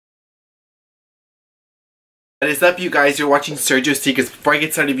What is up, you guys? You're watching Sergio'S. Before I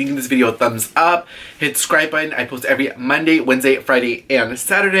get started, if you can give this video a thumbs up, hit the subscribe button. I post every Monday, Wednesday, Friday, and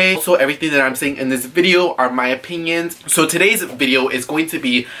Saturday. Also, everything that I'm saying in this video are my opinions. So today's video is going to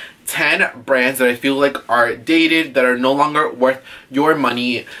be 10 brands that I feel like are dated, that are no longer worth your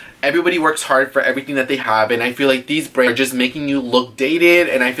money. Everybody works hard for everything that they have, and I feel like these brands are just making you look dated,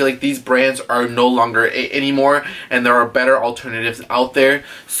 and I feel like these brands are no longer it anymore, and there are better alternatives out there.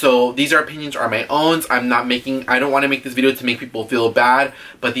 So these opinions are my own. I don't want to make this video to make people feel bad,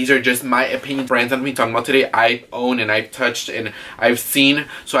 but these are just my opinion. Brands I'm going to be talking about today, I own and I've touched and I've seen,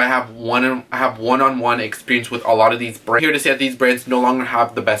 so I have one-on-one experience with a lot of these brands. I'm here to say that these brands no longer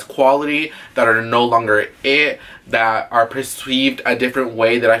have the best quality, that are no longer it, that are perceived a different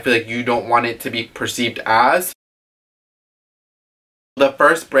way that I feel like you don't want it to be perceived as. The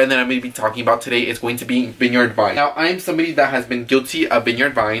first brand that I'm going to be talking about today is going to be Vineyard Vines. Now, I'm somebody that has been guilty of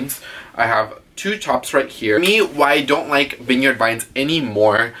Vineyard Vines. I have two tops right here. For me, why I don't like Vineyard Vines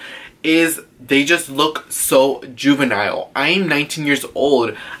anymore is they just look so juvenile. I'm 19 years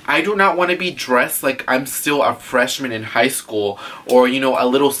old. I do not want to be dressed like I'm still a freshman in high school, or you know, a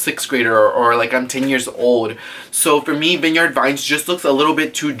little 6th grader, or like I'm 10 years old. So for me, Vineyard Vines just looks a little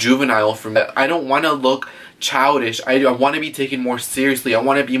bit too juvenile for me. I don't want to look childish. I want to be taken more seriously. I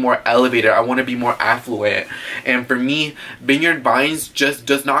want to be more elevated. I want to be more affluent. And for me, Vineyard Vines just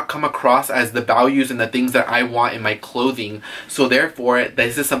does not come across as the values and the things that I want in my clothing. So therefore,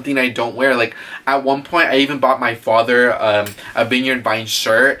 this is something I don't wear. Like at one point, I even bought my father a Vineyard Vines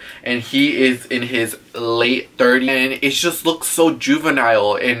shirt, and he is in his late 30s, and it just looks so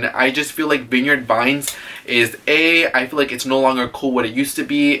juvenile. And I just feel like Vineyard Vines is I feel like it's no longer cool what it used to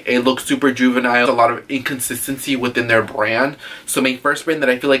be. It looks super juvenile. There's a lot of inconsistency within their brand. So my first brand that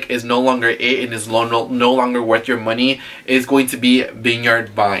I feel like is no longer it and is no longer worth your money is going to be Vineyard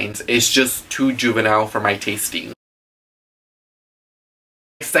Vines. It's just too juvenile for my tasting.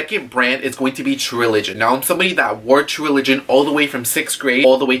 Second brand is going to be True Religion. Now, I'm somebody that wore True Religion all the way from 6th grade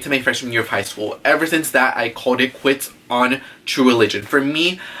all the way to my freshman year of high school. Ever since that, I called it quits on True Religion. For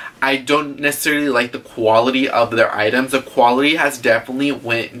me, I don't necessarily like the quality of their items. The quality has definitely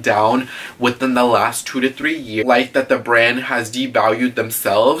went down within the last 2 to 3 years. Like that the brand has devalued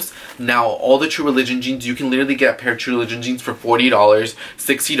themselves. Now, all the True Religion jeans, you can literally get a pair of True Religion jeans for $40,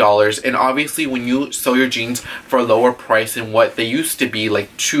 $60. And obviously, when you sell your jeans for a lower price than what they used to be,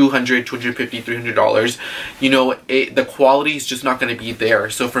 like $200, $250, $300, you know, the quality is just not going to be there.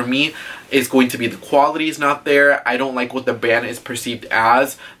 So for me, it's going to be the quality is not there. I don't like what the brand is perceived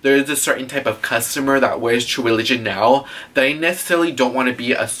as. There is a certain type of customer that wears True Religion now that I necessarily don't want to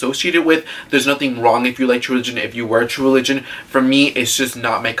be associated with. There's nothing wrong if you like True Religion, if you wear True Religion. For me, it's just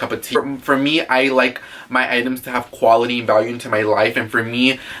not my cup of tea. For me, I like my items to have quality and value into my life. And for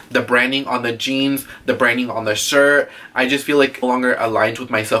me, the branding on the jeans, the branding on the shirt, I just feel like no longer aligns with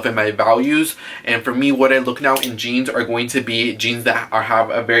myself and my values. And for me, what I look now in jeans are going to be jeans that have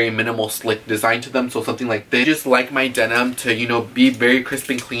a very minimal slick design to them. So something like this. I just like my denim to, you know, be very crisp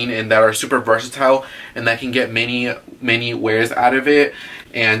and clean, and that are super versatile, and that can get many wears out of it.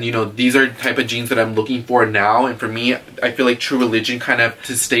 And you know, these are the type of jeans that I'm looking for now. And for me, I feel like True Religion kind of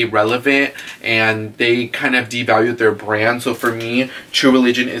to stay relevant, and they kind of devalued their brand. So for me, True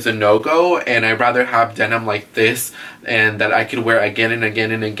Religion is a no-go, and I'd rather have denim like this, and that I could wear again and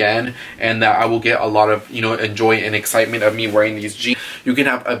again and again, and that I will get a lot of, you know, enjoy and excitement of me wearing these jeans. You can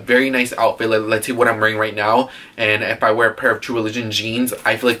have a very nice outfit, like let's say what I'm wearing right now, and if I wear a pair of True Religion jeans,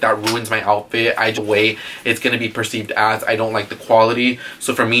 I feel like that ruins my outfit. The way it's going to be perceived as, I don't like the quality.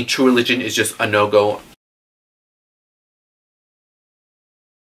 So for me, True Religion is just a no-go.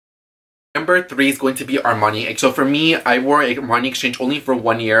 Number 3 is going to be Armani. So for me, I wore a Armani Exchange only for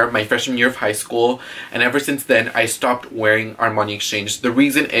 1 year, my freshman year of high school, and ever since then, I stopped wearing Armani Exchange. The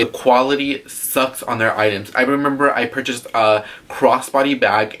reason is the quality sucks on their items. I remember I purchased a crossbody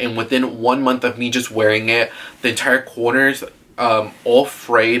bag, and within 1 month of me just wearing it, the entire corners all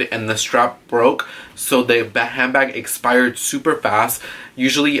frayed and the strap broke. So the handbag expired super fast.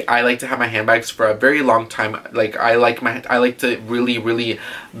 Usually I like to have my handbags for a very long time. Like I like to really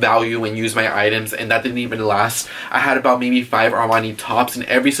value and use my items, and that didn't even last. I had about maybe 5 Armani tops, and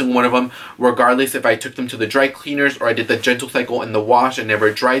every single one of them, regardless if I took them to the dry cleaners or I did the gentle cycle in the wash and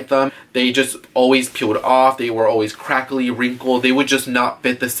never dried them, they just always peeled off. They were always crackly, wrinkled. They would just not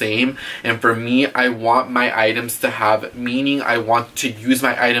fit the same. And for me, I want my items to have meaning. I want to use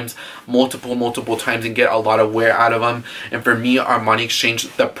my items multiple times and get a lot of wear out of them. And for me, Armani Exchange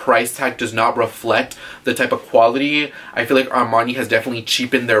Exchange, the price tag does not reflect the type of quality. I feel like Armani has definitely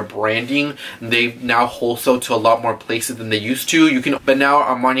cheapened their branding. They now wholesale to a lot more places than they used to. But now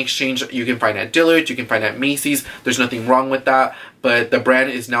Armani Exchange you can find at Dillard's, you can find at Macy's. There's nothing wrong with that. But the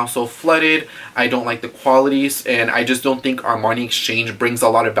brand is now so flooded. I don't like the qualities, and I just don't think Armani Exchange brings a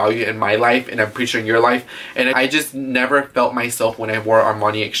lot of value in my life, and I'm pretty sure in your life. And I just never felt myself when I wore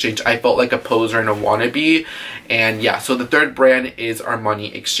Armani Exchange. I felt like a poser and a wannabe. And yeah, so the third brand is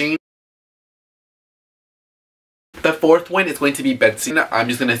Armani Exchange. The fourth one is going to be Betsy. I'm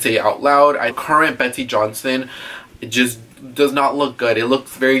just going to say it out loud. Current Betsy Johnson, it just does not look good. It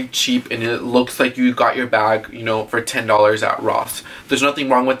looks very cheap, and it looks like you got your bag, you know, for $10 at Ross. There's nothing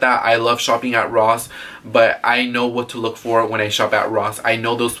wrong with that. I love shopping at Ross, but I know what to look for when I shop at Ross. I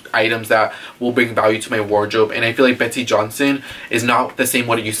know those items that will bring value to my wardrobe, and I feel like Betsy Johnson is not the same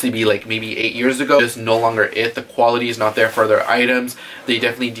what it used to be like maybe 8 years ago. Just no longer it. The quality is not there for their items. They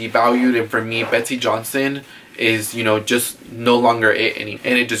definitely devalued, and for me, Betsy Johnson is, you know, just no longer it anymore,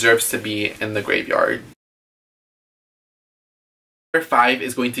 and it deserves to be in the graveyard. Number 5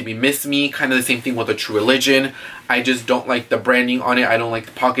 is going to be Miss Me, kind of the same thing with a True Religion. I just don't like the branding on it. I don't like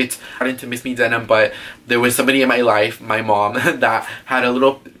the pockets. I'm not into Miss Me denim, but there was somebody in my life, my mom, that had a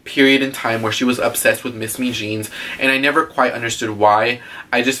little period in time where she was obsessed with Miss Me jeans, and I never quite understood why.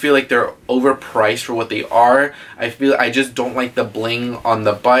 I just feel like they're overpriced for what they are. I just don't like the bling on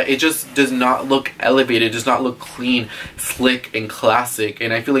the butt. It just does not look elevated. It does not look clean, slick, and classic.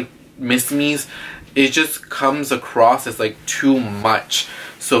 And I feel like Miss Me's, it just comes across as like too much.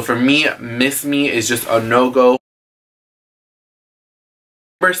 So for me, Miss Me is just a no-go.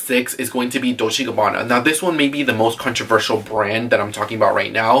 Number 6 is going to be Dolce & Gabbana. Now this one may be the most controversial brand that I'm talking about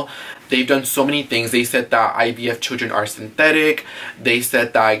right now. They've done so many things. They said that IVF children are synthetic. They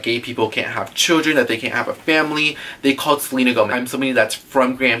said that gay people can't have children, that they can't have a family. They called Selena Gomez. I'm somebody that's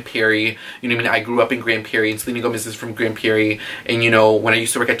from Grand Prairie. You know what I mean? I grew up in Grand Prairie, and Selena Gomez is from Grand Prairie. And you know, when I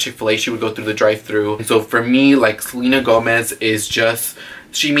used to work at Chick-fil-A, she would go through the drive-thru. And so for me, like, Selena Gomez is just,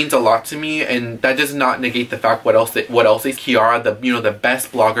 she means a lot to me, and that does not negate the fact what else is Kiara, the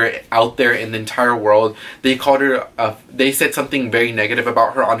best blogger out there in the entire world. They called her they said something very negative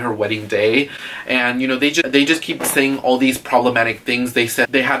about her on her wedding day, and you know, they just keep saying all these problematic things. They said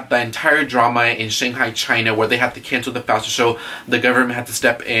they had the entire drama in Shanghai, China, where they had to cancel the fashion show. The government had to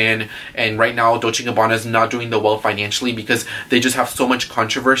step in, and right now Dolce & Gabbana is not doing the well financially because they just have so much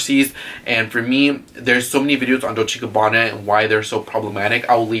controversies. And for me, there's so many videos on Dolce & Gabbana and why they're so problematic.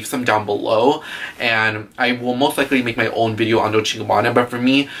 I'll leave some down below, and I will most likely make my own video on Dolce & Gabbana. But for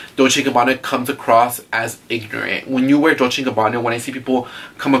me, Dolce & Gabbana comes across as ignorant. When you wear Dolce & Gabbana, when I see people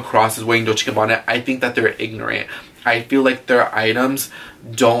come across as wearing Dolce & Gabbana, I think that they're ignorant. I feel like their items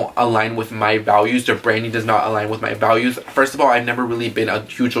don't align with my values. Their branding does not align with my values. First of all, I've never really been a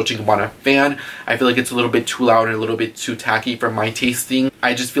huge Dolce & Gabbana fan. I feel like it's a little bit too loud and a little bit too tacky for my tasting.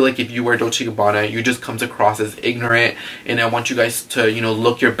 I just feel like if you wear Dolce & Gabbana, you just comes across as ignorant, and I want you guys to, you know,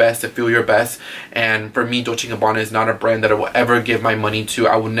 look your best, to feel your best. And for me, Dolce & Gabbana is not a brand that I will ever give my money to.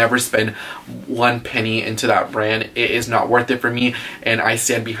 I will never spend 1 penny into that brand. It is not worth it for me, and I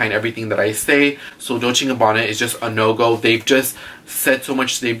stand behind everything that I say. So Dolce & Gabbana is just a no-go. They've just said so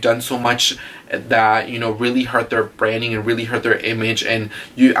much, they've done so much that, you know, really hurt their branding and really hurt their image. And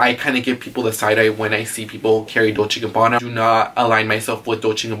I kind of give people the side eye when I see people carry Dolce & Gabbana. I do not align myself with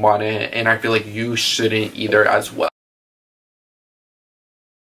Dolce & Gabbana, and I feel like you shouldn't either as well.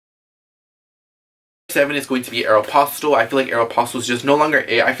 7 is going to be Aeropostale. I feel like Aeropostale is just no longer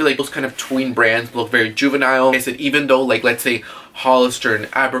it. I feel like those kind of tween brands look very juvenile. I said, even though, like, let's say Hollister and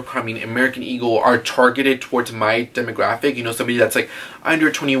Abercrombie and American Eagle are targeted towards my demographic, you know, somebody that's like under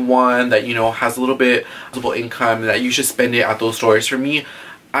 21, that, you know, has a little bit of income, that you should spend it at those stores. For me,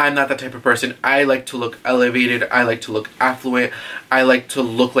 I'm not that type of person. I like to look elevated. I like to look affluent. I like to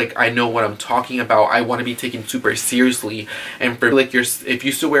look like I know what I'm talking about. I want to be taken super seriously. And for like if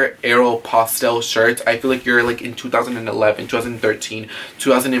you still wear Aeropostale shirts, I feel like you're like in 2011, 2013,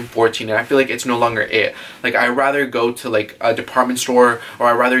 2014, and I feel like it's no longer it. Like, I'd rather go to like a department store, or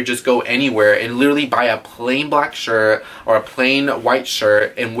I'd rather just go anywhere and literally buy a plain black shirt or a plain white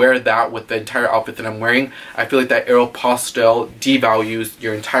shirt and wear that with the entire outfit that I'm wearing. I feel like that Aeropostale devalues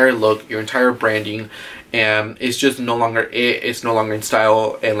your entire look, your entire branding, and it's just no longer it. It's no longer in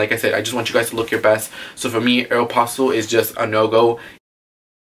style. And like I said, I just want you guys to look your best. So for me, Aeropostale is just a no-go.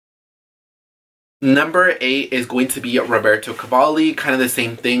 Number 8 is going to be Roberto Cavalli. Kind of the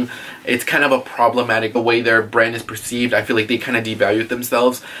same thing. It's kind of a problematic the way their brand is perceived. I feel like they kind of devalued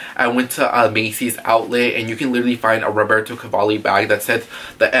themselves. I went to a Macy's outlet and you can literally find a Roberto Cavalli bag that says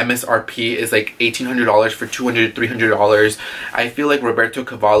the MSRP is like $1,800 for $200 to $300. I feel like Roberto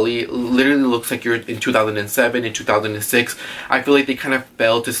Cavalli literally looks like you're in 2007 and 2006. I feel like they kind of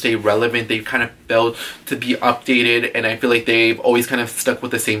failed to stay relevant. They've kind of failed to be updated, and I feel like they've always kind of stuck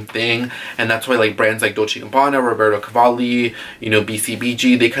with the same thing, and that's why like brands like Dolce & Gabbana, Roberto Cavalli, you know,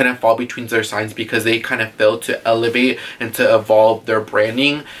 BCBG, they kind of fall between their signs because they kind of failed to elevate and to evolve their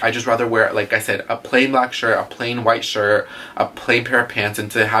branding. I just rather wear, like I said, a plain black shirt, a plain white shirt, a plain pair of pants, and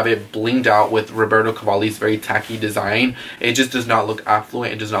to have it blinged out with Roberto Cavalli's very tacky design. It just does not look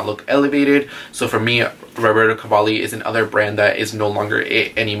affluent. It does not look elevated. So for me, Roberto Cavalli is another brand that is no longer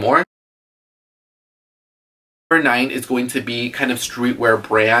it anymore. Number 9 is going to be kind of streetwear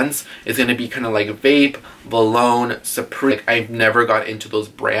brands. It's going to be kind of like Vape, Valone, Supreme. Like, I've never got into those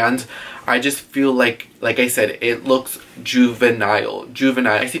brands. I just feel like I said, it looks juvenile.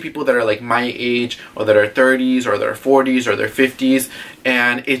 I see people that are like my age, or that are 30s, or their 40s, or their 50s,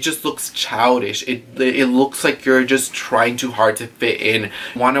 and it just looks childish. It looks like you're just trying too hard to fit in.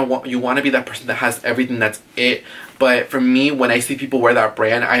 You want to be that person that has everything that's it. But for me, when I see people wear that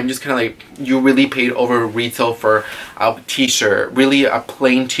brand, I'm just kind of like, you really paid over retail for a t-shirt. Really a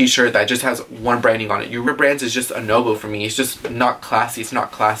plain t-shirt that just has one branding on it. Your brands is just a no-go for me. It's just not classy. It's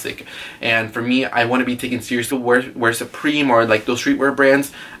not classic. And for me, I want to be taken seriously. Wear Supreme or like those streetwear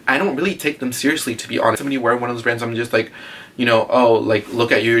brands, I don't really take them seriously, to be honest. Somebody wear one of those brands, I'm just like, you know, oh, like,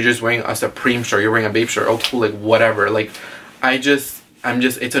 look at you. You're just wearing a Supreme shirt. You're wearing a Babe shirt. Oh, cool. Like, whatever. Like,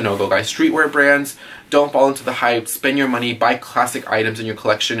 it's a no-go, guys. Streetwear brands, don't fall into the hype. Spend your money, buy classic items in your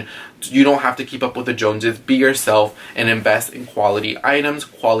collection. You don't have to keep up with the Joneses. Be yourself and invest in quality items,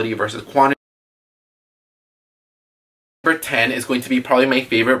 quality versus quantity. Number 10 is going to be probably my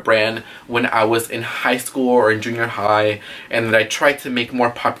favorite brand when I was in high school or in junior high, and that I tried to make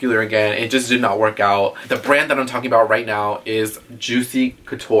more popular again. It just did not work out. The brand that I'm talking about right now is Juicy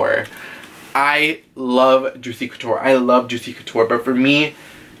Couture. I love Juicy Couture. I love Juicy Couture, but for me,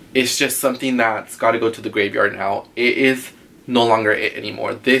 it's just something that's got to go to the graveyard now. It is no longer it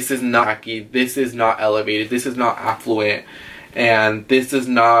anymore. This is not tacky. This is not elevated. This is not affluent. And this is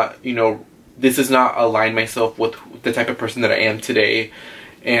not, you know, this does not align myself with the type of person that I am today.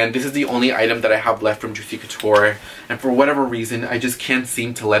 And this is the only item that I have left from Juicy Couture, and for whatever reason I just can't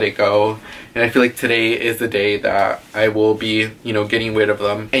seem to let it go, and I feel like today is the day that I will be, you know, getting rid of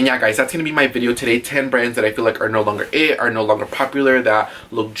them. And yeah, guys, that's gonna be my video today. 10 brands that I feel like are no longer it, are no longer popular, that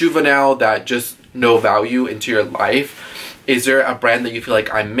look juvenile, that just no value into your life. Is there a brand that you feel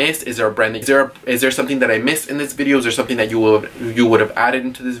like I missed? Is there a brand that, is there something that I missed in this video? Is there something that you would have added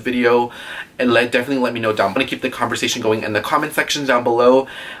into this video? And definitely let me know down. I'm gonna keep the conversation going in the comment sections down below.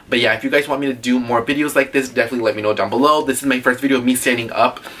 But yeah, if you guys want me to do more videos like this, definitely let me know down below. This is my first video of me standing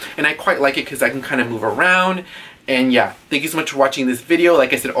up, and I quite like it because I can kind of move around. And yeah, thank you so much for watching this video.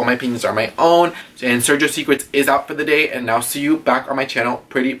 Like I said, all my opinions are my own. And Sergio's Secrets is out for the day, and I'll see you back on my channel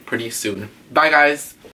pretty soon. Bye, guys.